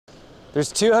There's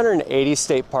 280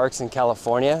 state parks in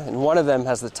California, and one of them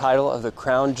has the title of the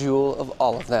crown jewel of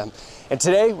all of them. And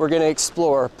today we're going to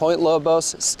explore Point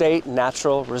Lobos State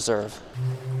Natural Reserve.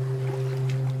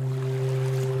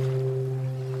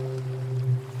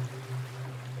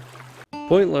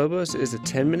 Point Lobos is a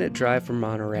 10-minute drive from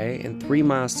Monterey and 3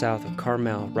 miles south of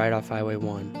Carmel, right off Highway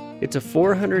 1. It's a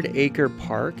 400-acre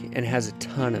park and has a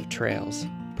ton of trails.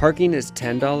 Parking is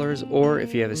 $10, or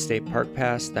if you have a state park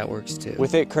pass, that works too.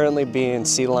 With it currently being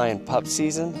sea lion pup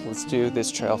season, let's do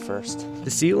this trail first. The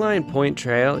Sea Lion Point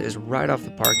Trail is right off the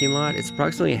parking lot. It's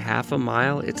approximately half a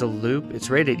mile. It's a loop.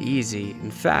 It's rated easy. In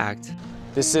fact,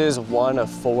 this is one of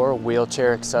 4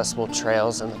 wheelchair accessible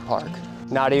trails in the park.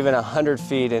 Not even 100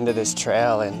 feet into this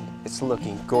trail and it's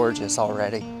looking gorgeous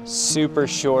already. Super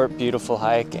short, beautiful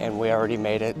hike, and we already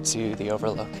made it to the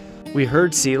overlook. We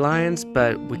heard sea lions,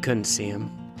 but we couldn't see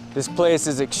them. This place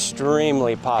is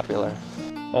extremely popular.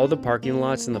 All the parking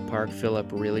lots in the park fill up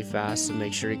really fast, so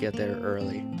make sure to get there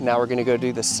early. Now we're gonna go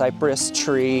do the Cypress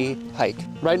tree hike.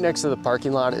 Right next to the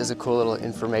parking lot is a cool little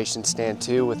information stand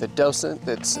too, with a docent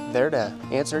that's there to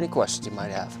answer any questions you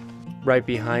might have. Right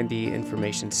behind the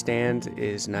information stand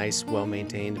is nice,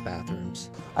 well-maintained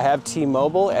bathrooms. I have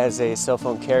T-Mobile as a cell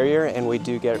phone carrier, and we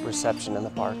do get reception in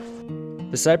the park.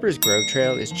 The Cypress Grove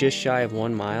Trail is just shy of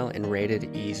 1 mile and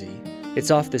rated easy. It's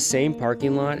off the same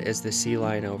parking lot as the Sea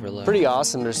Lion Overlook. Pretty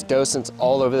awesome. There's docents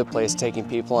all over the place taking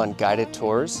people on guided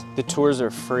tours. The tours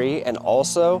are free, and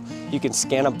also you can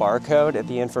scan a barcode at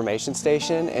the information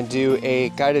station and do a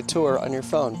guided tour on your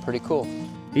phone. Pretty cool.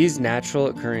 These natural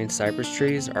occurring cypress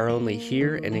trees are only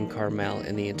here and in Carmel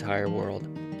in the entire world.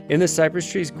 In the Cypress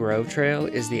Trees Grove Trail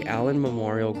is the Allen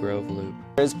Memorial Grove Loop.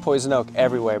 There's poison oak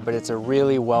everywhere, but it's a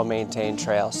really well-maintained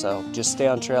trail, so just stay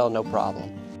on trail, no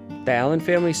problem. The Allen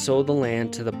family sold the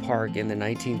land to the park in the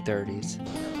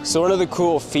 1930s. So one of the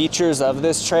cool features of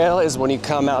this trail is when you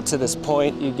come out to this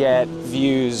point, you get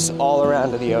views all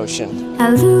around to the ocean. I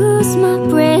lose my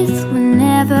breath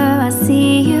whenever I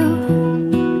see you.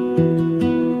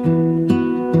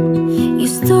 You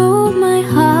stole my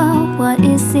heart, what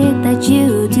is it that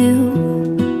you do?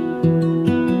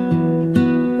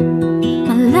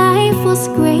 My life was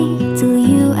great till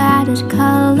you added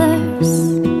colors.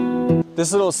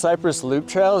 This little Cypress Loop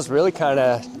Trail is really kind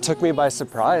of took me by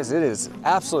surprise. It is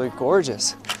absolutely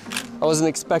gorgeous. I wasn't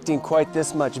expecting quite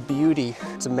this much beauty.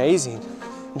 It's amazing.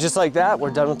 And just like that, we're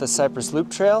done with the Cypress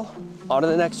Loop Trail. On to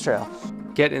the next trail.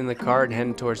 Get in the car and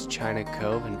heading towards China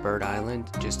Cove and Bird Island,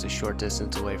 just a short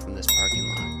distance away from this parking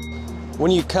lot.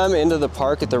 When you come into the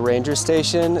park at the ranger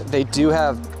station, they do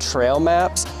have trail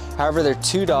maps. However, they're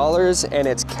 $2 and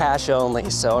it's cash only.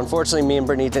 So unfortunately, me and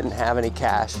Brittany didn't have any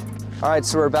cash. All right,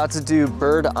 so we're about to do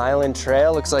Bird Island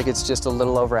Trail. Looks like it's just a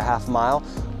little over a half mile.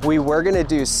 We were gonna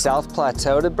do South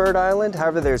Plateau to Bird Island.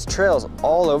 However, there's trails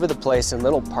all over the place in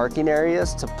little parking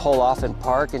areas to pull off and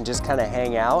park and just kind of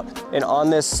hang out. And on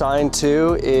this sign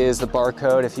too is the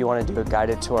barcode if you want to do a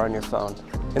guided tour on your phone.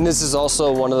 And this is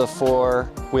also one of the 4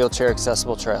 wheelchair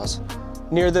accessible trails.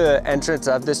 Near the entrance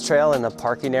of this trail in the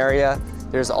parking area,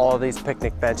 there's all of these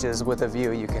picnic benches with a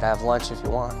view. You could have lunch if you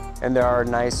want. And there are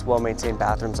nice, well-maintained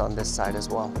bathrooms on this side as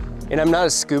well. And I'm not a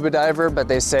scuba diver, but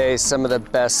they say some of the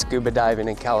best scuba diving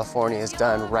in California is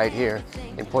done right here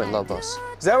in Point Lobos.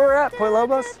 Is that where we're at, Point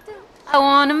Lobos? I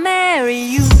wanna marry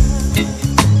you.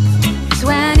 'Cause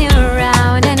when you're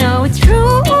around, I know it's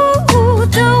true.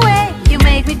 The way you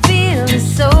make me feel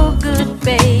is so good,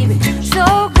 baby.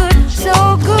 So good,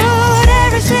 so good.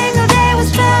 Every single day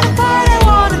was fell apart. I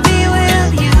wanna be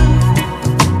with you.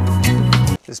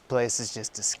 This place is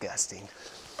just disgusting.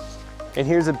 And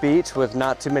here's a beach with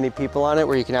not too many people on it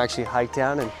where you can actually hike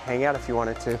down and hang out if you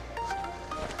wanted to.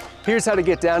 Here's how to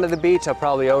get down to the beach. I'll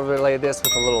probably overlay this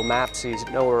with a little map so you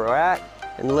know where we're at.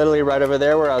 And literally right over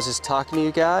there where I was just talking to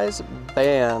you guys,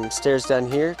 bam, stairs down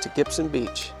here to Gibson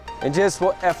Beach. And just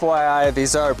FYI,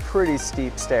 these are pretty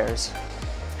steep stairs.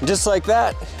 And just like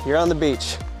that, you're on the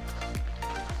beach.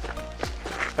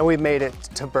 And we made it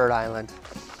to Bird Island.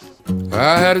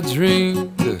 I had a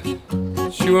dream that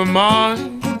you were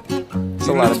mine. It's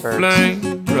a lot of birds.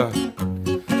 Flame right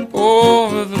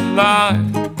over the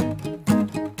line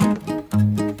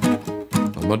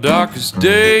on my darkest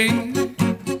day.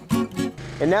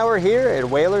 And now we're here at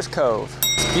Whalers Cove.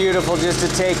 It's beautiful just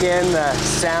to take in the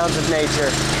sounds of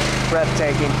nature.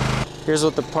 Breathtaking. Here's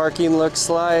what the parking looks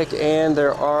like, and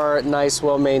there are nice,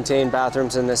 well-maintained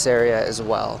bathrooms in this area as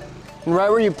well. And right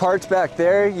where you parked back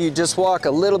there, you just walk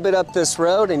a little bit up this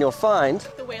road and you'll find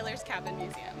the Whalers Cabin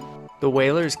Museum. The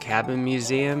Whalers Cabin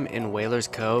Museum in Whalers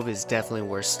Cove is definitely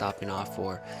worth stopping off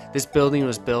for. This building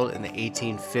was built in the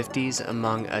 1850s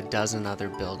among a dozen other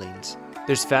buildings.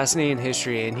 There's fascinating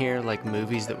history in here, like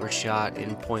movies that were shot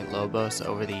in Point Lobos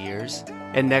over the years.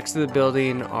 And next to the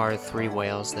building are 3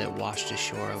 whales that washed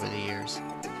ashore over the years.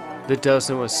 The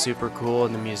docent was super cool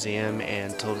in the museum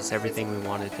and told us everything we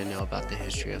wanted to know about the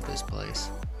history of this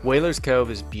place. Whalers Cove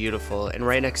is beautiful, and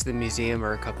right next to the museum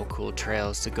are a couple cool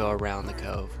trails to go around the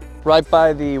cove. Right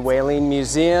by the Whaling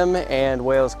Museum and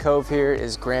Whales Cove here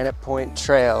is Granite Point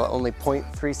Trail, only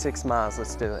 0.36 miles.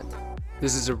 Let's do it.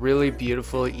 This is a really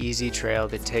beautiful, easy trail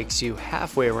that takes you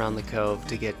halfway around the cove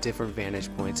to get different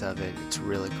vantage points of it. It's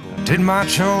really cool. Did my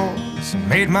chores and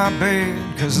made my bed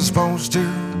 'cause I'm supposed to.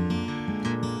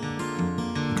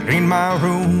 Cleaned my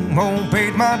room,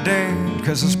 obeyed my dad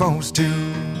 'cause I'm supposed to.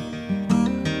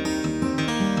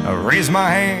 I raised my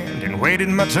hand and waited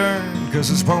my turn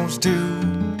 'cause I'm supposed to.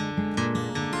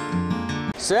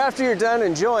 So after you're done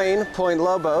enjoying Point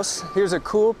Lobos, here's a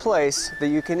cool place that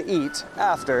you can eat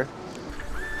after.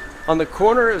 On the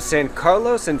corner of San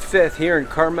Carlos and 5th here in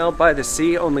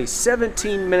Carmel-By-The-Sea, only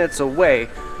 17 minutes away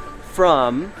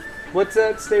from, what's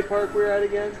that state park we're at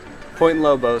again? Point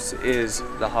Lobos is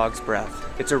the Hog's Breath.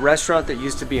 It's a restaurant that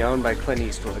used to be owned by Clint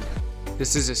Eastwood.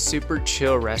 This is a super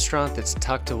chill restaurant that's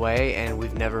tucked away and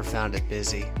we've never found it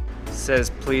busy. It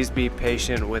says please be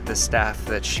patient with the staff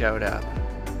that showed up.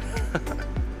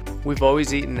 We've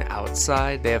always eaten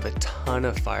outside. They have a ton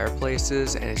of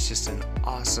fireplaces and it's just an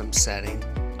awesome setting.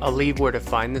 I'll leave where to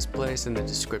find this place in the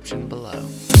description below.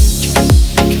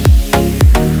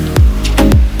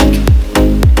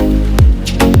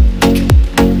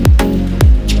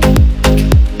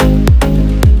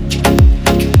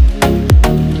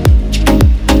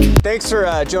 Thanks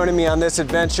for joining me on this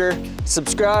adventure.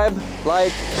 Subscribe,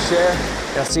 like, share,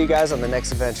 and I'll see you guys on the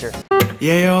next adventure.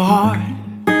 Yeah, your heart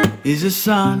is a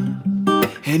sun,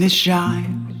 and it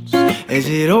shines as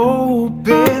it opens.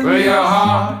 Where your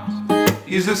heart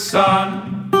is the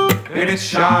sun and it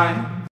shines